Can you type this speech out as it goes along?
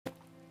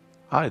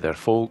Hi there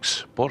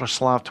folks,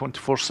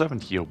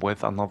 Borislav247 here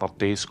with another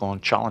Days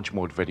Gone challenge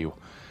mode video.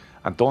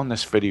 And on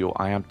this video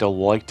I am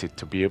delighted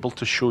to be able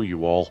to show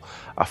you all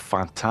a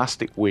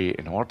fantastic way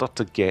in order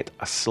to get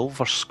a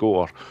silver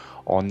score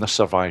on the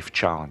Survive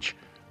challenge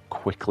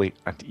quickly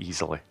and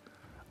easily.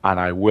 And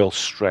I will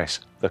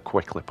stress the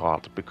quickly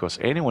part because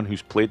anyone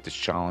who's played this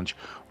challenge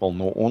will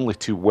know only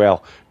too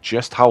well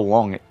just how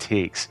long it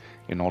takes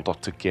in order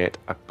to get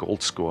a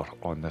gold score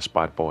on this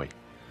bad boy.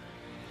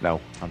 Now,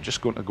 I'm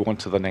just going to go on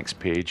to the next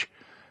page,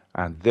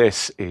 and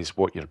this is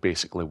what you're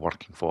basically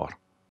working for.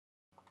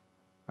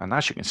 And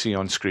as you can see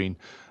on screen,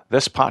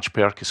 this patch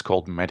perk is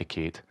called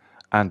Medicate,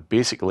 and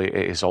basically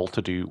it is all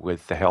to do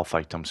with the health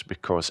items,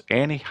 because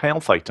any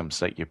health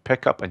items that you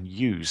pick up and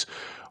use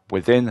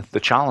within the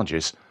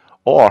challenges,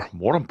 or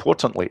more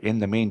importantly in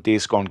the main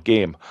Days Gone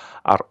game,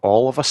 are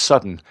all of a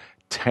sudden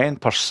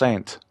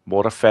 10%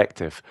 more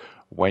effective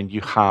when you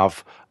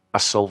have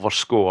a silver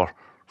score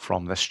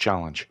from this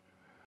challenge.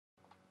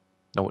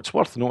 Now it's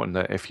worth noting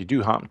that if you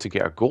do happen to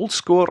get a gold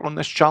score on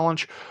this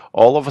challenge,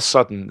 all of a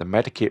sudden the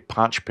Medicate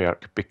patch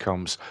perk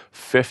becomes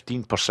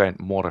 15%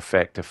 more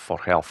effective for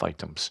health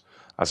items,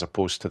 as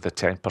opposed to the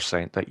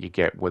 10% that you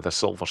get with a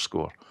silver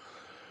score.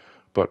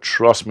 But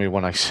trust me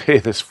when I say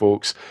this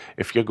folks,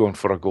 if you're going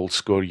for a gold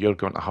score, you're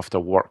going to have to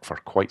work for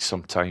quite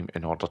some time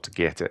in order to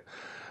get it.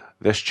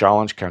 This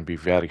challenge can be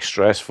very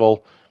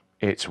stressful.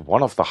 It's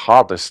one of the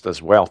hardest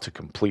as well to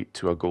complete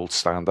to a gold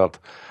standard.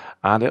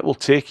 And it will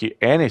take you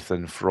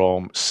anything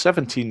from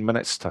 17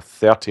 minutes to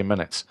 30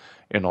 minutes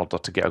in order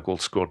to get a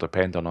gold score,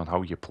 depending on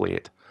how you play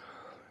it.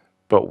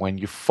 But when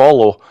you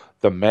follow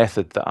the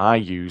method that I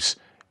use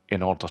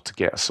in order to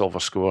get a silver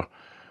score,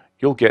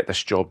 you'll get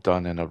this job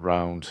done in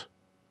around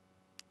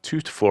 2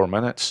 to 4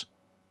 minutes.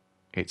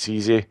 It's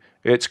easy,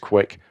 it's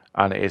quick,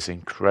 and it is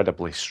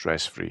incredibly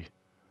stress-free.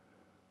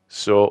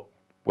 So,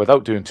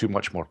 without doing too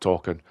much more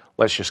talking,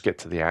 let's just get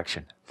to the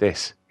action.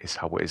 This is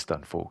how it is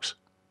done, folks.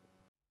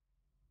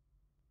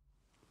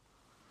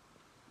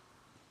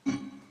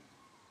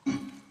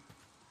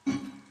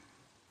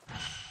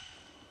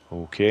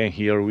 Okay,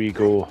 here we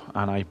go,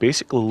 and I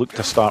basically look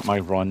to start my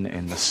run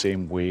in the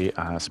same way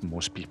as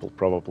most people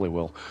probably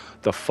will.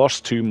 The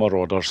first two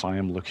marauders I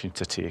am looking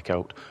to take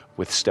out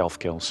with stealth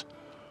kills.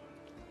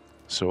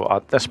 So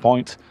at this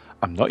point,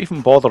 I'm not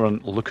even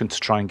bothering looking to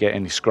try and get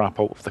any scrap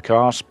out of the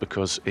cars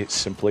because it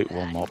simply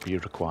will not be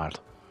required.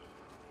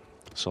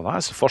 So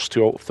that's the first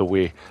two out of the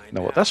way.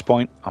 Now at this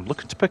point, I'm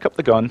looking to pick up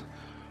the gun.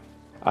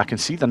 I can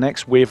see the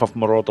next wave of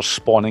marauders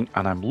spawning,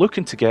 and I'm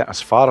looking to get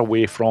as far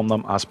away from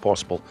them as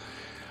possible.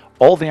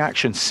 All the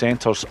action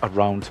centres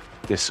around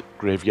this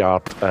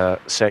graveyard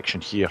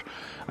section here,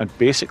 and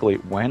basically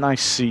when I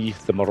see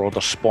the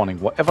marauders spawning,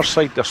 whatever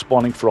side they're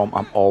spawning from,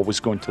 I'm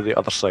always going to the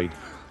other side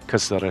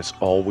because there is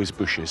always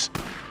bushes.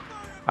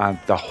 And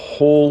the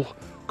whole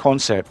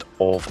concept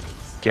of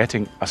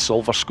getting a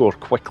silver score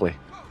quickly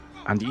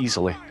and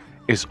easily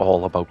is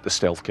all about the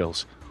stealth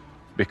kills,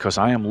 because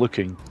I am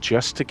looking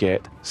just to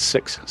get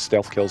 6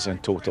 stealth kills in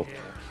total.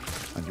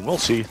 And you will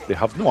see they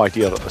have no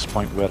idea at this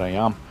point where I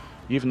am.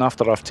 Even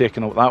after I've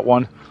taken out that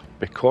one,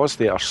 because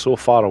they are so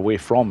far away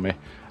from me,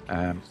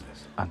 and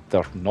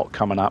they're not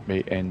coming at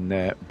me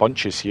in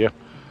bunches here,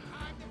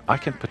 I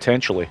can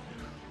potentially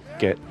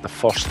get the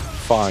first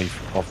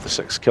 5 of the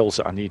 6 kills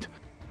that I need.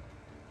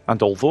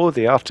 And although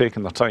they are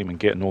taking their time and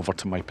getting over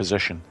to my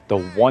position, the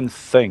one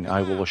thing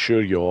I will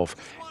assure you of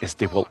is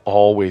they will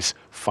always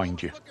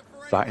find you.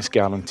 That is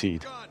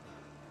guaranteed.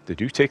 They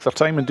do take their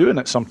time in doing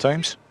it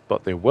sometimes,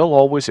 but they will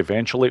always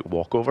eventually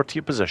walk over to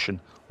your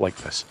position like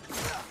this.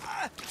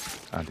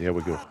 And there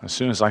we go. As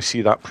soon as I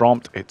see that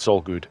prompt, it's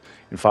all good.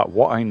 In fact,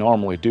 what I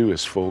normally do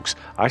is, folks,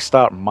 I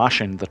start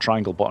mashing the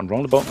triangle button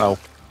round about now.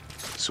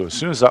 So as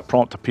soon as that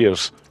prompt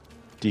appears,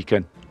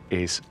 Deacon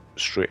is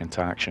straight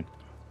into action.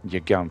 You're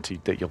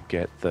guaranteed that you'll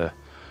get the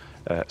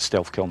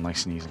stealth kill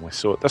nice and easily.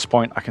 So at this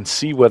point, I can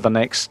see where the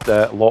next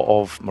lot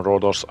of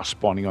marauders are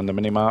spawning on the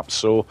minimap.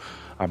 So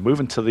I'm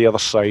moving to the other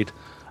side.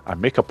 I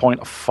make a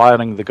point of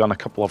firing the gun a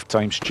couple of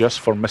times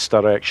just for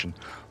misdirection.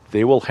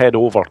 They will head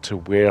over to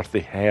where they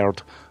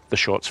heard the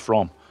shots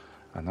from,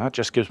 and that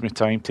just gives me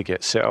time to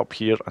get set up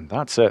here, and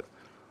that's it.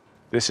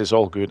 This is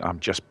all good. I'm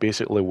just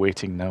basically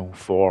waiting now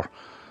for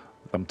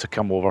them to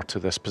come over to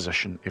this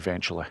position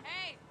eventually.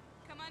 Hey,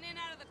 come on in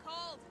out of the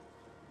cold.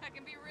 I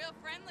can be real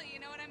friendly, you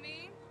know what I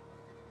mean?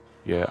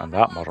 Yeah, and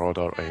that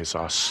marauder is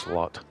a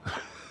slut.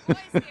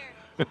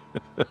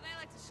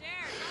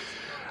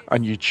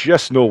 And you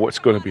just know what's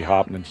going to be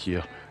happening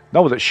here.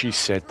 Now that she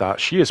said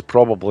that, she is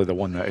probably the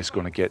one that is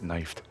going to get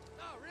knifed.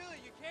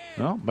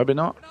 No, maybe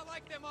not.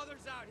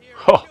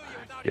 Oh,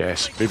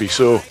 yes, maybe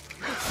so.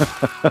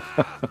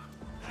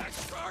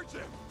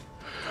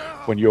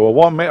 When you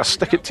want me to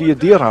stick it to you,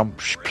 dear, I'm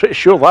pretty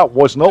sure that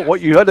was not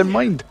what you had in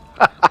mind.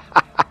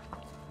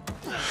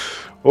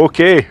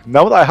 Okay,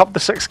 now that I have the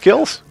 6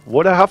 kills,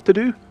 what do I have to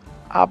do?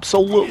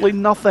 Absolutely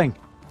nothing.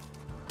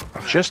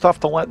 I just have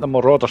to let the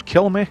marauder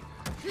kill me,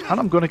 and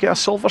I'm going to get a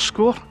silver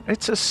score.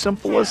 It's as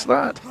simple as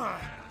that.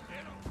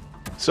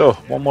 So,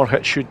 one more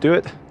hit should do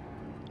it.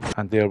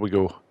 And there we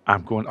go.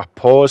 I'm going to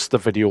pause the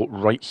video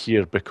right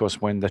here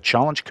because when the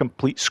challenge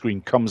complete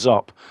screen comes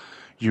up,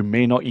 you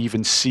may not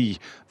even see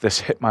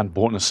this Hitman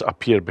bonus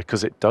appear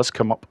because it does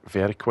come up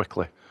very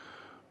quickly.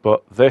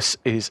 But this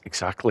is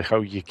exactly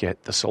how you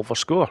get the silver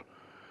score.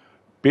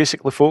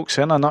 Basically, folks,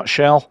 in a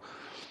nutshell,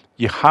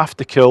 you have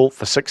to kill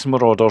the 6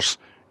 marauders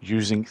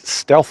using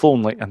stealth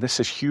only, and this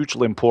is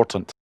hugely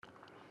important.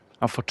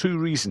 And for 2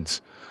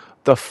 reasons.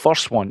 The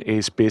first one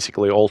is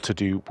basically all to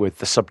do with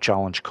the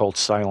sub-challenge called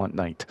Silent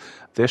Night.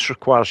 This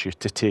requires you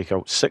to take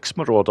out 6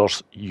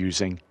 marauders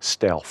using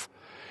stealth.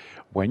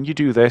 When you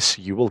do this,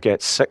 you will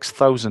get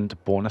 6,000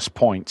 bonus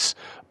points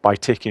by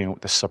taking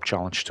out this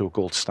sub-challenge to a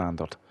gold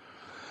standard.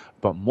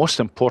 But most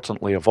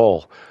importantly of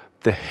all,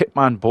 the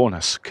Hitman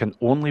bonus can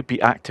only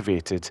be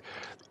activated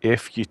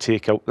if you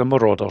take out the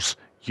marauders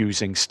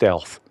using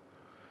stealth.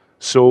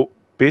 So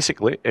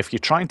basically, if you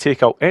try and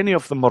take out any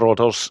of the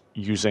marauders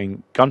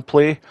using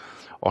gunplay,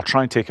 or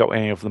try and take out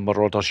any of the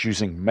marauders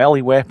using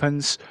melee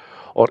weapons,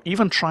 or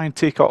even try and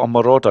take out a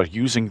marauder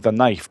using the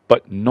knife,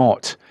 but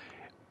not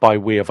by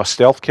way of a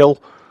stealth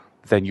kill,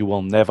 then you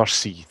will never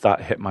see that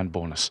Hitman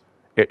bonus.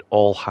 It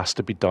all has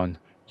to be done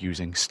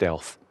using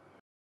stealth.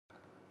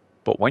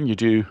 But when you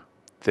do,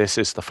 this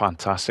is the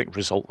fantastic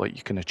result that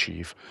you can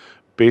achieve.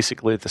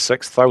 Basically, the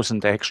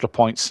 6,000 extra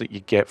points that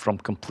you get from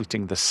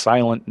completing the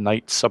Silent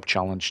Night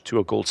sub-challenge to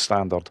a gold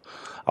standard,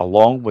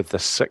 along with the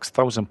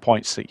 6,000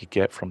 points that you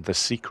get from the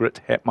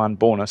secret Hitman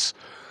bonus,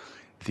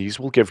 these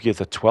will give you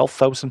the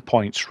 12,000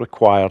 points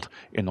required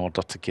in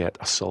order to get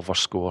a silver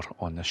score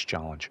on this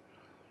challenge.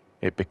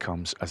 It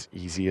becomes as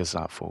easy as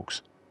that,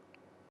 folks.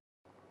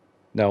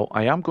 Now,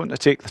 I am going to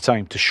take the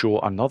time to show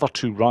another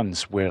 2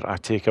 runs where I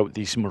take out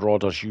these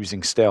marauders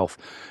using stealth,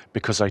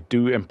 because I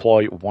do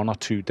employ 1 or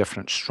 2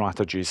 different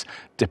strategies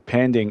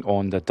depending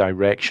on the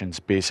directions,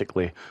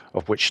 basically,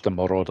 of which the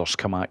marauders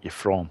come at you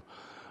from.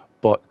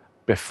 But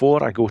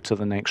before I go to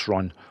the next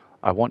run,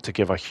 I want to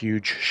give a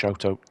huge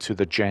shout out to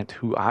the gent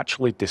who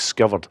actually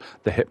discovered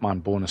the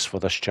Hitman bonus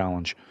for this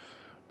challenge.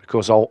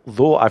 Because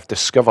although I've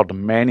discovered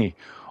many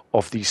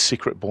of these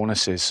secret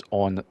bonuses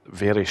on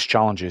various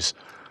challenges,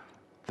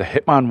 the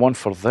Hitman one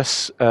for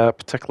this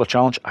particular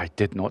challenge I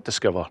did not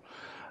discover.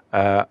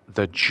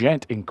 The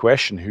gent in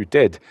question who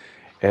did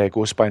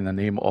goes by the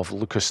name of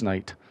Lucas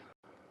Knight.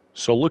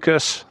 So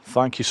Lucas,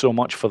 thank you so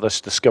much for this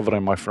discovery,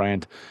 my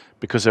friend,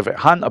 because if it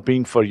hadn't have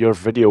been for your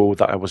video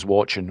that I was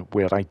watching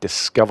where I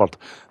discovered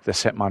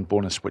this Hitman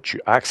bonus which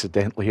you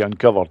accidentally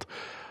uncovered,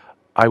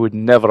 I would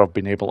never have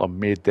been able to have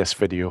made this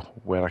video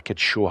where I could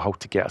show how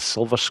to get a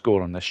silver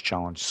score on this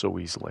challenge so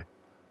easily.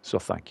 So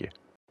thank you.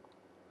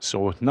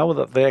 So now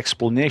that the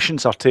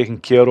explanations are taken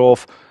care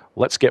of,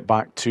 let's get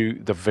back to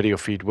the video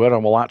feed where I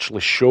will actually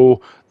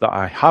show that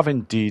I have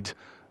indeed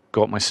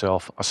got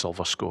myself a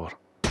silver score.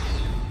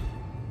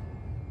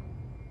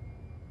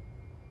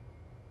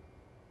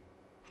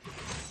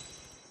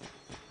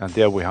 And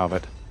there we have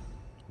it.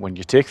 When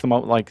you take them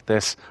out like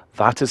this,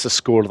 that is the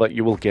score that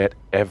you will get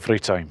every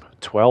time,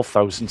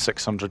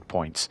 12,600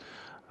 points.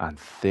 And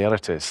there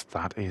it is,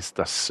 that is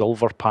the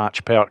silver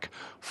patch perk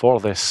for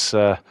this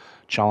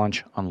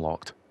challenge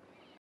unlocked.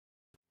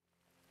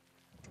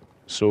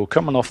 So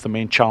coming off the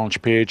main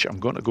challenge page, I'm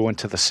going to go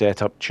into the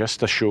setup just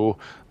to show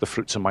the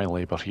fruits of my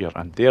labour here.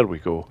 And there we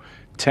go,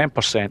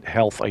 10%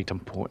 health item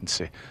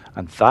potency.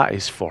 And that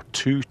is for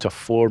 2 to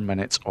 4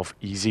 minutes of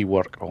easy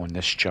work on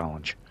this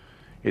challenge.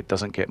 It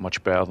doesn't get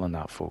much better than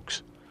that,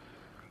 folks.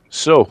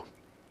 So,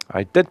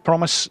 I did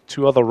promise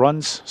 2 other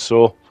runs,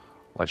 so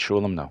let's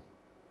show them now.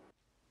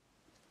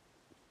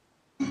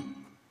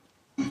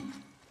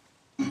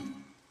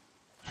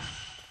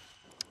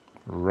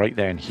 Right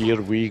then,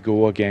 here we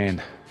go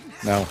again.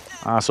 Now,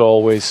 as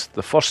always,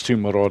 the first 2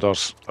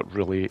 marauders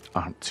really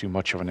aren't too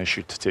much of an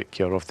issue to take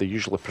care of. They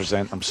usually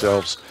present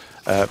themselves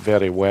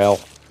very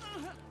well.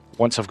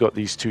 Once I've got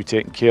these 2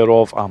 taken care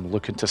of, I'm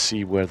looking to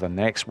see where the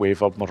next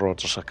wave of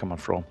marauders are coming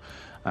from.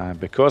 And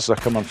because they're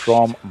coming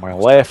from my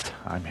left,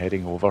 I'm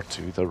heading over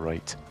to the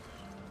right.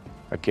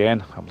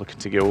 Again, I'm looking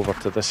to get over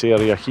to this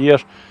area here.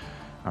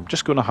 I'm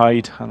just going to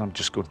hide and I'm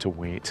just going to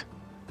wait.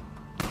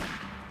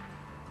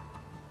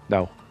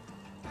 Now,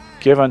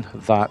 given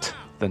that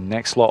the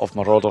next lot of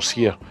marauders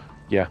here,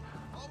 yeah,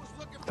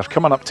 they're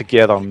coming up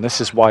together, and this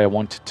is why I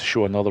wanted to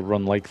show another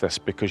run like this,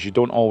 because you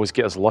don't always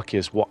get as lucky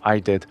as what I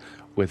did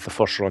with the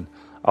first run.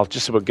 I'll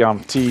just about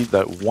guarantee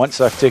that once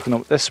I've taken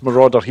out this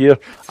marauder here,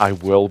 I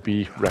will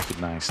be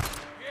recognised.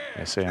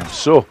 Yes, I am.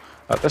 So,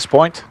 at this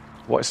point,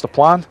 what is the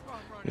plan?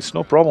 It's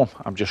no problem.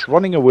 I'm just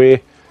running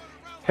away,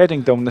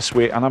 heading down this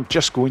way, and I'm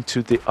just going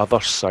to the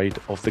other side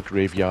of the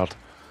graveyard.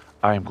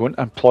 I am going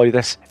to employ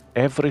this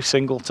every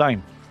single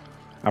time.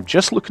 I'm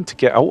just looking to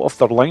get out of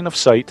their line of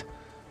sight,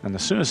 and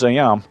as soon as I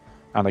am,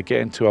 and I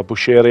get into a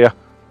bush area,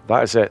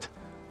 that is it.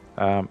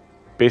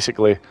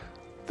 Basically,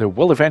 they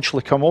will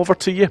eventually come over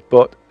to you,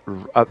 but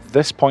at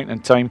this point in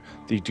time,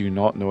 they do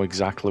not know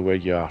exactly where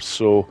you are,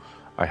 so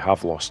I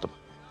have lost them.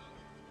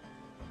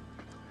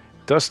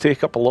 It does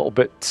take up a little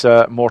bit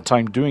more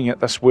time doing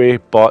it this way,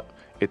 but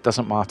it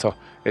doesn't matter.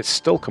 It's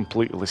still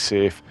completely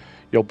safe.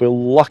 You'll be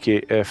lucky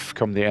if,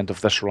 come the end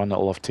of this run,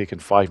 it'll have taken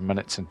 5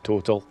 minutes in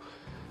total.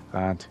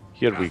 And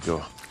here we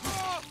go.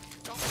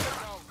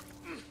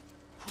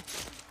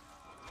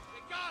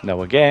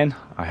 Now again,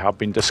 I have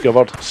been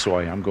discovered, so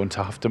I am going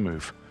to have to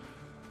move.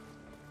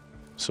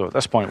 So at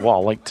this point, what I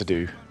like to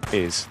do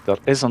is, there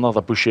is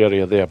another bush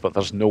area there, but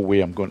there's no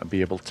way I'm going to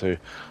be able to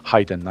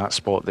hide in that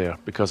spot there,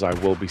 because I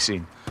will be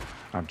seen.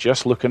 I'm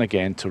just looking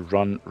again to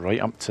run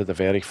right up to the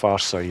very far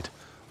side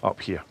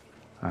up here.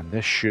 And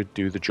this should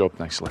do the job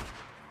nicely.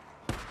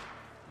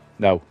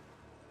 Now,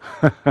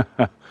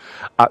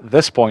 at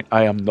this point,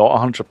 I am not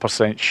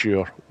 100%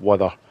 sure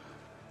whether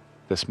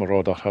this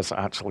marauder has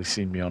actually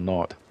seen me or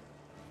not.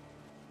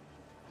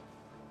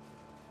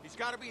 He's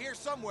got to be here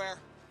somewhere.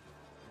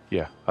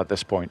 Yeah, at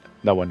this point,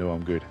 now I know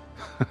I'm good.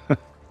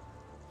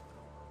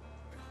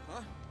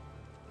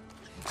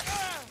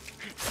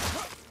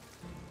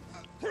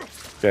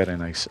 Very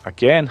nice.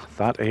 Again,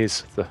 that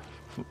is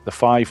the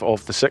 5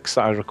 of the 6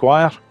 that I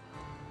require.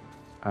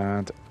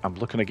 And I'm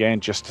looking again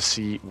just to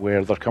see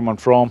where they're coming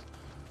from.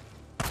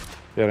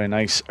 Very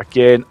nice.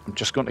 Again, I'm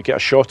just going to get a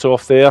shot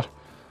off there.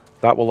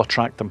 That will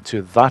attract them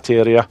to that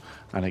area.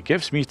 And it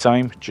gives me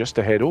time just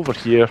to head over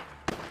here.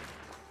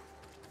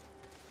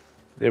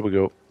 There we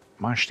go.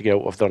 Managed to get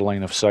out of their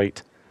line of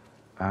sight.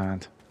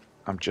 And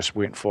I'm just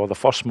waiting for the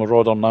first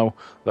marauder now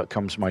that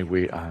comes my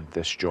way. And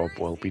this job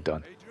will be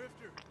done.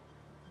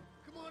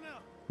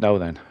 Now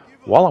then,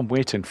 while I'm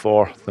waiting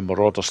for the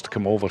marauders to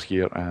come over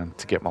here and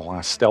to get my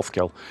last stealth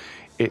kill,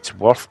 it's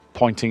worth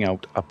pointing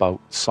out about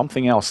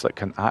something else that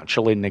can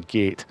actually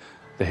negate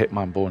the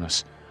hitman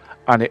bonus.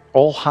 And it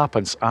all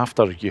happens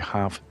after you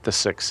have the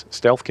 6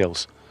 stealth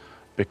kills,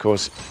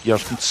 because you're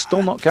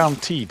still not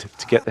guaranteed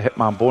to get the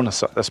hitman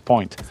bonus at this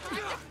point.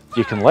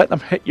 You can let them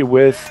hit you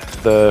with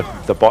the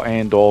butt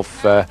end of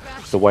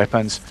the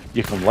weapons.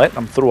 You can let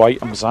them throw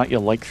items at you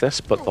like this,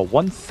 but the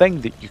one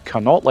thing that you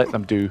cannot let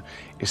them do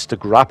is to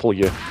grapple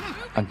you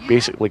and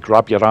basically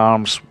grab your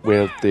arms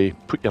where they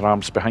put your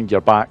arms behind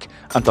your back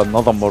and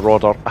another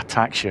marauder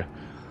attacks you.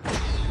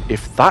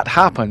 If that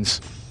happens,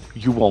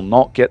 you will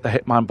not get the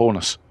hitman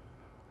bonus.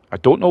 I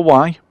don't know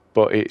why,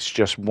 but it's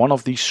just one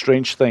of these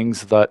strange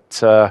things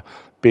that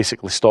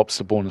basically stops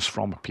the bonus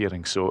from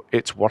appearing, so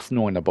it's worth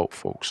knowing about,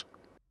 folks.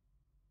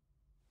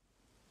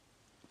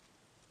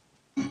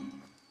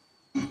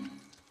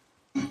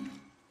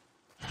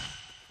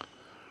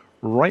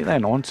 Right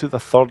then, on to the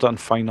third and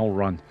final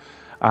run.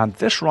 And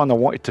this run I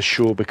wanted to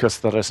show because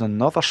there is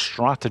another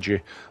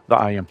strategy that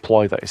I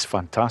employ that is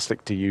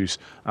fantastic to use,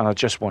 and I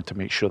just want to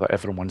make sure that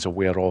everyone's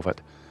aware of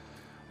it.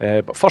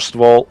 But first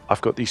of all,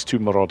 I've got these 2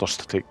 marauders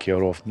to take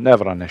care of.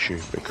 Never an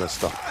issue because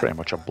they're pretty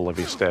much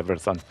oblivious to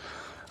everything.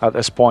 At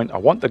this point, I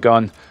want the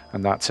gun,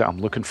 and that's it. I'm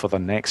looking for the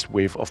next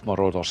wave of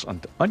marauders,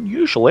 and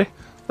unusually,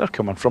 they're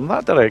coming from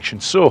that direction.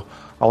 So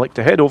I like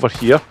to head over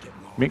here,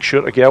 make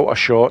sure to get out a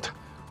shot,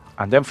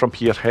 and then from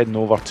here heading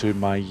over to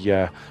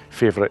my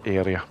favourite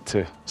area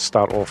to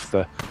start off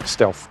the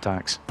stealth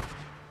attacks.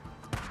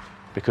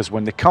 Because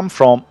when they come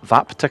from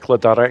that particular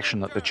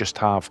direction that they just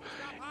have,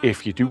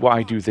 if you do what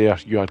I do there,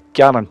 you are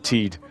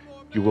guaranteed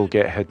you will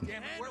get hidden.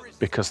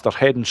 Because they're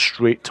heading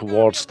straight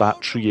towards that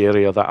tree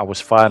area that I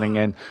was firing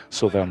in,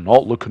 so they're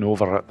not looking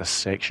over at this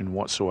section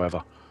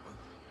whatsoever.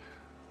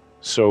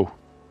 So,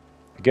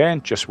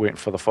 again, just waiting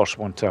for the first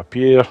one to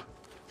appear.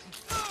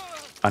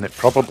 And it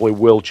probably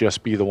will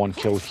just be the one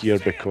kill here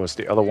because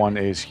the other one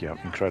is, yeah,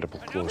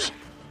 incredibly close.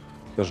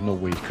 There's no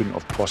way you couldn't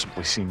have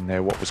possibly seen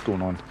what was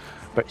going on.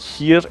 But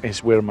here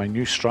is where my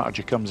new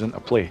strategy comes into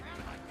play.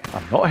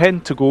 I'm not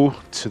heading to go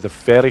to the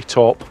very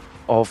top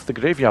of the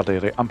graveyard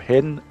area. I'm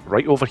heading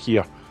right over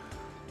here.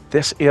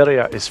 This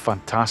area is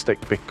fantastic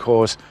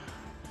because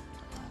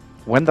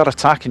when they're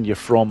attacking you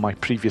from my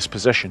previous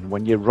position,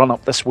 when you run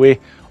up this way,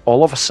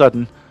 all of a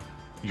sudden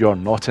you're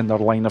not in their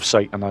line of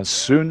sight. And as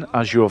soon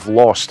as you have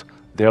lost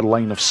their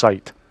line of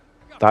sight,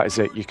 that is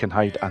it, you can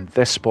hide, and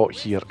this spot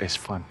here is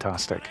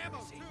fantastic.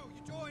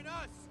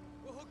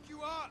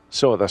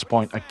 So at this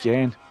point,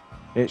 again,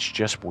 it's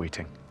just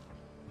waiting.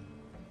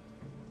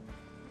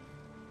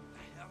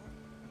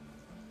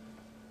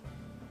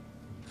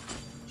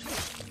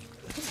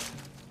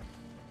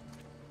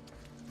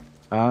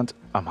 And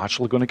I'm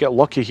actually going to get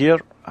lucky here.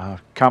 I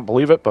can't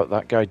believe it, but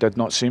that guy did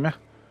not see me.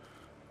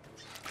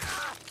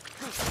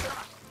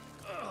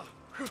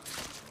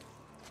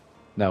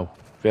 No.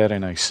 Very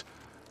nice.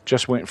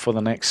 Just waiting for the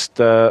next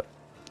lot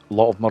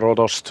of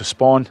marauders to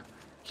spawn.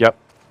 Yep.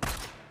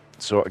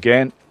 So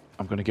again,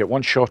 I'm going to get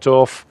one shot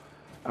off,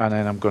 and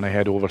then I'm going to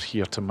head over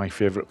here to my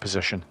favourite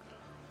position.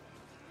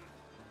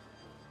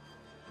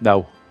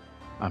 Now,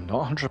 I'm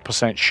not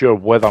 100% sure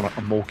whether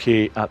I'm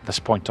okay at this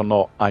point or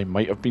not. I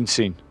might have been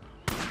seen.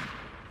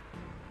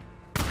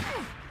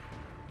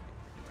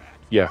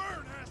 Yeah,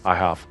 I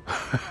have.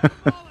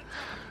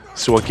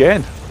 So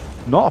again,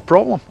 not a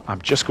problem. I'm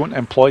just going to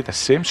employ the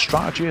same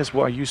strategy as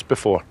what I used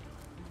before.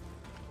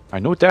 I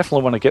know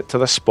definitely when I get to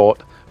this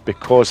spot,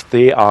 because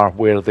they are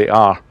where they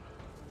are,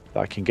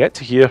 that I can get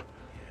to here,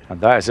 and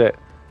that is it.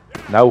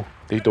 Now,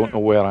 they don't know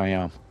where I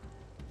am.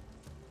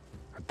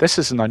 This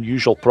is an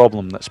unusual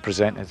problem that's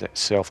presented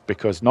itself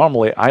because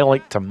normally I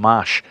like to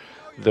mash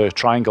the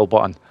triangle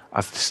button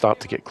as they start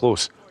to get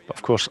close. But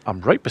of course I'm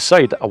right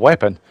beside a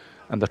weapon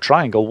and the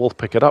triangle will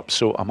pick it up,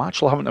 so I'm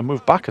actually having to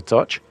move back a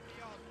touch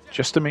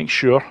just to make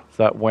sure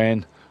that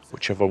when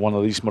whichever one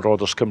of these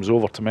marauders comes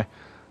over to me,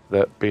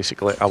 that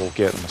basically I will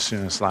get them as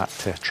soon as that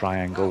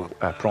triangle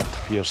prompt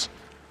appears.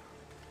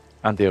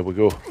 And there we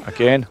go.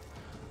 Again,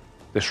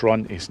 this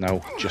run is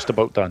now just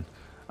about done.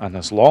 And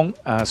as long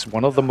as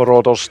one of the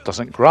marauders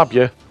doesn't grab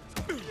you,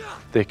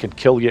 they can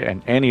kill you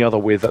in any other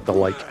way that they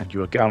like, and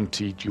you are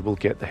guaranteed you will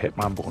get the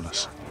Hitman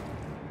bonus.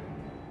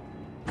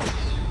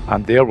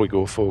 And there we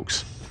go,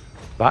 folks.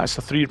 That is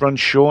the 3 runs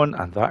shown,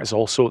 and that is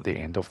also the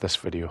end of this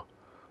video.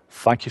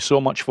 Thank you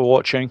so much for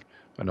watching,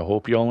 and I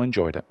hope you all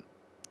enjoyed it.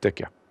 Take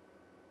care.